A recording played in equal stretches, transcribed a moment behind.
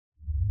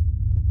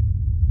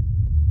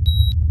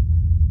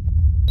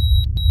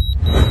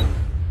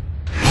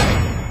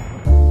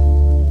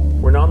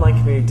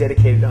community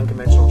dedicated to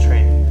unconventional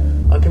training.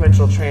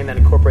 Unconventional training that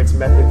incorporates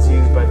methods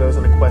used by those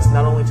on a quest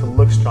not only to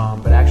look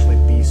strong, but actually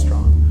be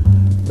strong.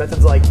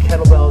 Methods like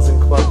kettlebells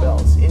and club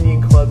bells,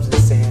 Indian clubs and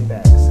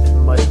sandbags,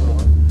 and much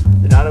more.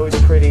 They're not always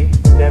pretty,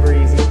 never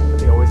easy, but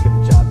they always get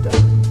the job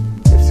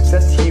done. If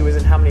success to you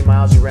isn't how many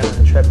miles you ran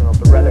on the treadmill,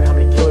 but rather how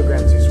many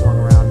kilograms you swung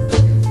around,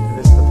 then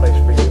this is the place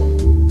for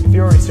you. If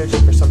you're already searching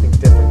for something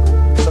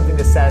different, something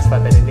to satisfy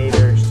that innate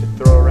urge to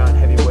throw around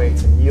heavy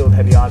weights and yield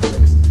heavy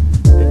objects,